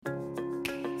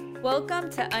Welcome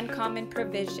to Uncommon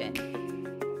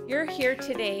Provision. You're here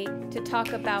today to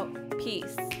talk about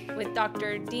peace with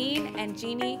Dr. Dean and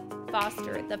Jeannie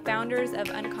Foster, the founders of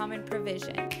Uncommon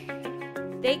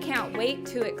Provision. They can't wait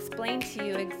to explain to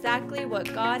you exactly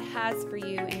what God has for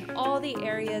you in all the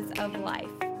areas of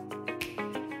life.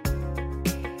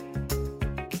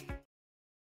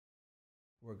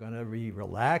 We're going to be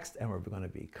relaxed and we're going to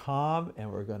be calm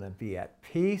and we're going to be at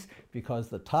peace because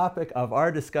the topic of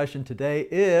our discussion today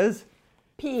is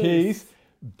Peace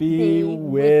be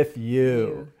with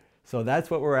you. So that's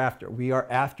what we're after. We are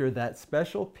after that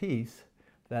special peace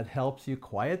that helps you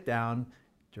quiet down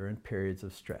during periods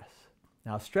of stress.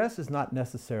 Now, stress is not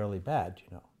necessarily bad,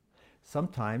 you know.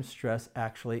 Sometimes stress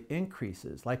actually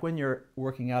increases, like when you're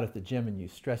working out at the gym and you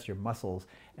stress your muscles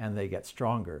and they get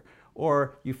stronger,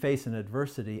 or you face an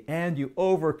adversity and you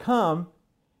overcome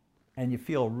and you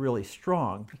feel really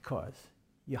strong because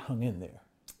you hung in there.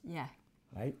 Yeah.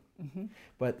 Right? Mm-hmm.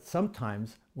 But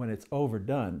sometimes when it's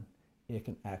overdone, it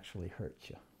can actually hurt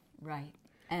you. Right.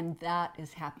 And that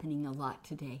is happening a lot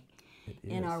today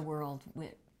in our world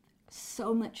with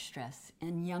so much stress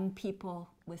and young people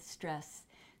with stress.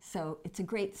 So it's a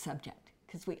great subject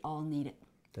because we all need it.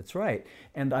 That's right.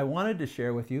 And I wanted to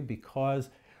share with you because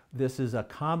this is a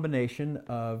combination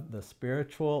of the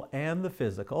spiritual and the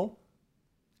physical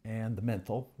and the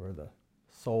mental, or the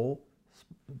soul,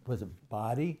 was it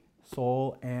body,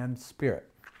 soul, and spirit,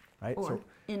 right? Or so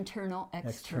internal,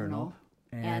 external,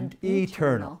 and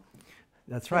eternal.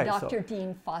 That's right. The Dr.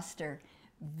 Dean Foster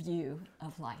view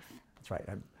of life. That's right.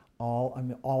 I'm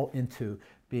all into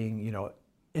being,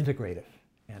 integrative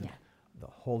and the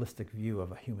holistic view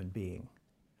of a human being.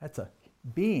 That's a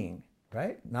being,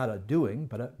 right? Not a doing,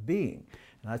 but a being.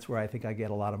 And that's where I think I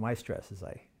get a lot of my stress, is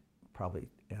I probably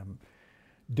am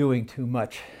doing too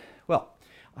much. Well,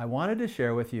 I wanted to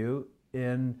share with you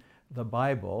in the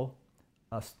Bible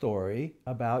a story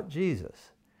about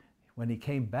Jesus. When he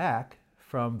came back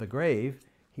from the grave,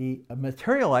 he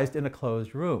materialized in a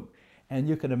closed room. And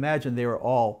you can imagine they were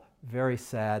all very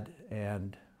sad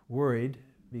and worried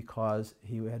because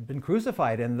he had been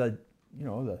crucified, and the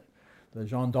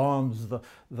gendarmes,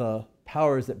 the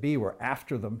powers that be were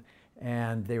after them,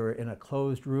 and they were in a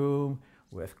closed room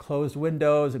with closed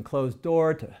windows and closed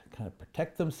door to kind of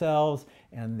protect themselves,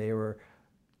 and they were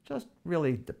just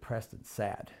really depressed and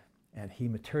sad. And he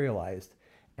materialized,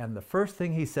 and the first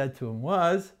thing he said to him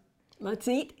was, "Let's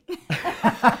eat."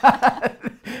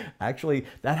 Actually,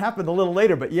 that happened a little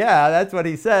later, but yeah, that's what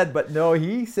he said. But no,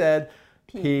 he said,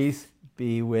 "Peace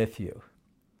be with you."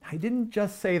 He didn't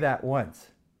just say that once.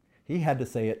 He had to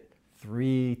say it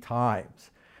 3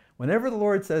 times. Whenever the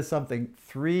Lord says something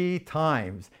 3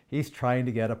 times, he's trying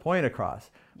to get a point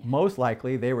across. Yeah. Most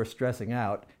likely they were stressing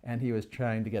out and he was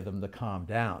trying to get them to calm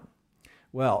down.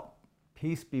 Well,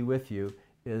 peace be with you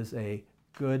is a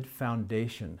good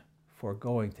foundation for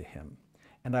going to him.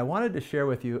 And I wanted to share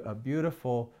with you a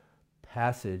beautiful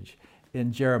passage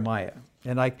in Jeremiah.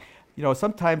 And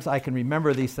sometimes I can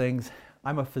remember these things.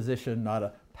 I'm a physician, not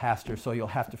a pastor, so you'll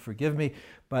have to forgive me,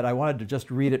 but I wanted to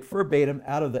just read it verbatim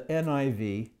out of the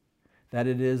NIV, that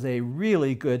it is a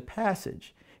really good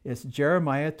passage. It's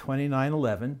Jeremiah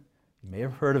 29:11. You may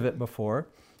have heard of it before.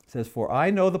 It says, "For I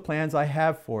know the plans I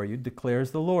have for you,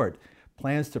 declares the Lord,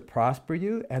 plans to prosper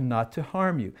you and not to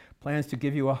harm you, plans to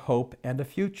give you a hope and a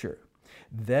future.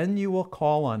 Then you will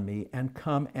call on me and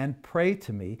come and pray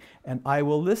to me, and I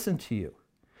will listen to you.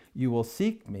 You will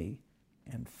seek me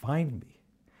and find me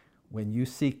when you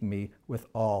seek me with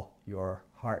all your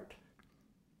heart."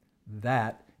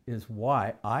 That is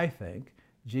why I think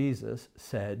Jesus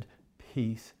said,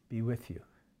 "Peace be with you."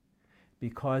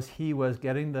 Because he was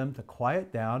getting them to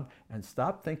quiet down and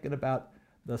stop thinking about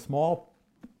the small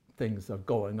things that are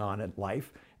going on in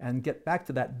life and get back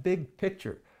to that big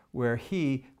picture where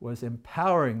he was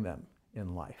empowering them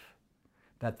in life,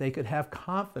 that they could have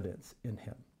confidence in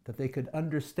him, that they could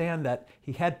understand that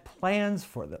he had plans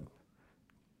for them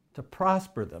to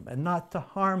prosper them and not to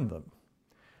harm them.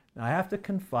 Now, I have to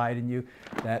confide in you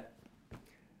that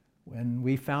when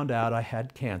we found out I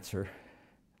had cancer,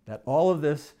 that all of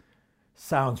this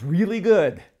sounds really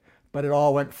good, but it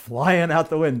all went flying out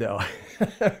the window.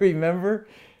 Remember?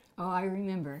 Oh, I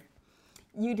remember.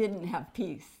 You didn't have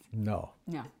peace. No.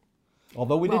 No.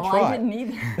 Although we did try. I didn't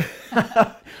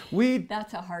either.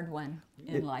 That's a hard one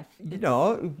in life.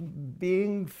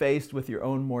 Being faced with your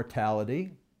own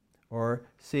mortality or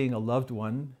seeing a loved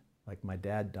one, like my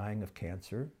dad dying of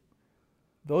cancer,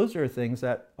 those are things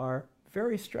that are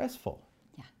very stressful.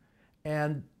 Yeah.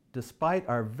 And despite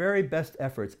our very best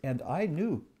efforts, and I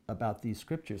knew about these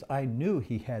scriptures, I knew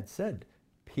he had said,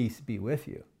 "Peace be with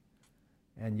you."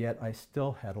 and yet I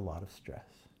still had a lot of stress.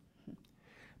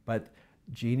 But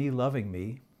Jeannie loving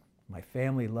me, my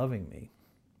family loving me,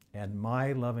 and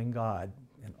my loving God,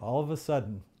 and all of a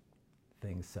sudden,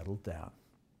 things settled down.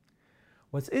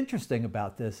 What's interesting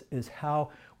about this is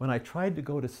how when I tried to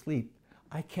go to sleep,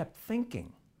 I kept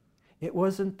thinking. It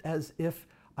wasn't as if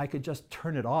I could just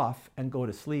turn it off and go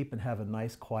to sleep and have a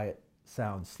nice, quiet,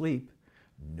 sound sleep.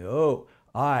 No,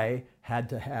 I had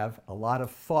to have a lot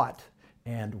of thought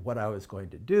and what I was going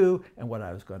to do and what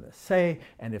I was going to say,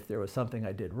 and if there was something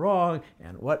I did wrong,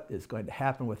 and what is going to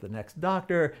happen with the next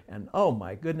doctor, and oh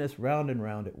my goodness, round and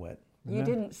round it went. You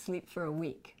didn't sleep for a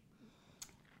week.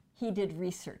 He did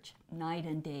research night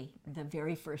and day the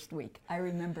very first week. I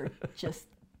remember just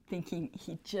thinking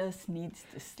he just needs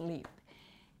to sleep.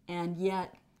 And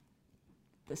yet,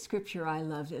 the scripture I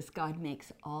love is God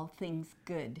makes all things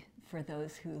good for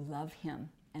those who love him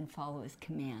and follow his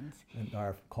commands. And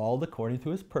are called according to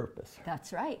his purpose.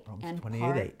 That's right. Romans and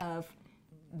 28:8. part of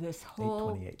this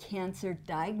whole 8:28. cancer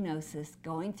diagnosis,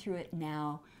 going through it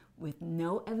now with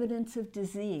no evidence of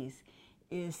disease,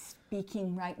 is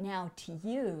speaking right now to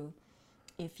you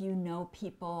if you know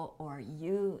people or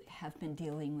you have been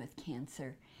dealing with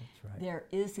cancer. That's right. There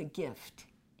is a gift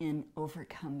in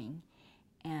overcoming,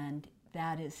 and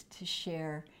that is to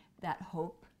share that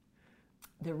hope,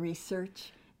 the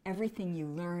research, everything you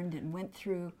learned and went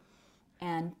through,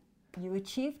 and you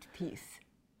achieved peace.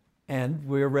 And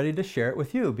we're ready to share it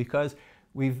with you because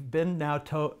we've been now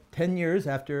 10 years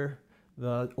after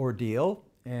the ordeal,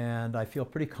 and I feel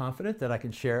pretty confident that I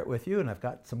can share it with you, and I've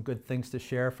got some good things to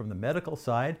share from the medical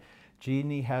side.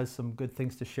 Jeannie has some good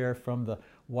things to share from the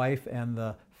wife and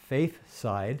the faith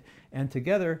side, and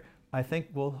together I think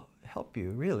will help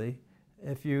you really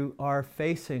if you are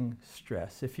facing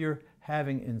stress, if you're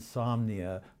having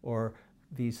insomnia or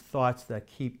these thoughts that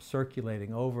keep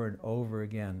circulating over and over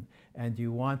again and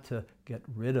you want to get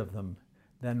rid of them,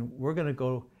 then we're going to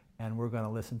go and we're going to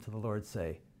listen to the Lord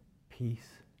say,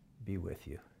 peace be with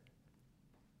you.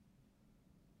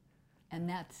 And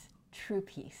that's true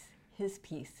peace, his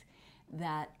peace,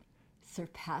 that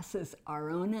surpasses our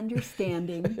own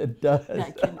understanding. It does.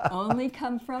 That can only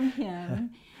come from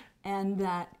him, and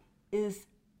that is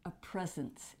a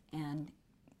presence. And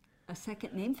a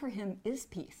second name for him is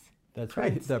peace. That's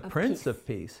right, the Prince of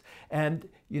Peace. And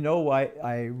you know why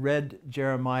I read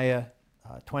Jeremiah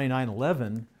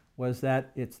 29:11 was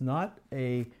that it's not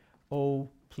a, oh,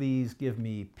 please give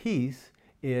me peace.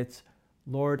 It's,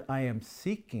 Lord, I am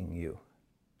seeking you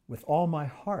with all my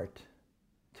heart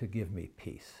to give me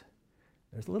peace.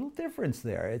 There's a little difference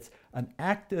there. It's an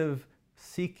active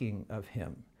seeking of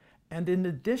him. And in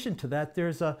addition to that,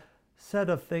 there's a set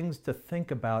of things to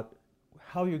think about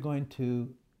how you're going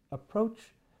to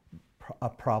approach a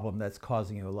problem that's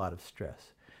causing you a lot of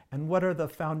stress. And what are the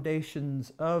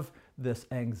foundations of this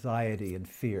anxiety and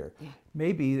fear? Yeah.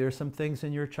 Maybe there's some things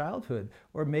in your childhood,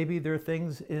 or maybe there are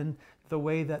things in the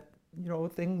way that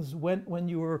things went when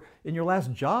you were in your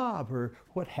last job or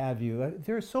what have you.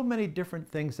 There are so many different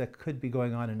things that could be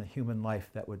going on in a human life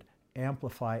that would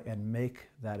amplify and make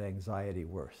that anxiety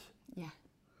worse. Yeah.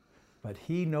 But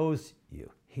he knows you.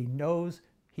 He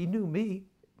knew me.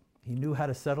 He knew how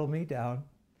to settle me down,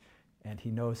 and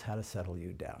he knows how to settle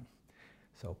you down.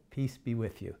 So peace be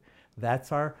with you.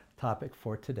 That's our topic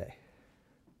for today.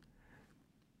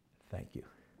 Thank you.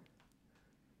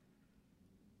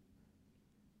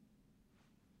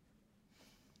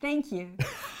 Thank you.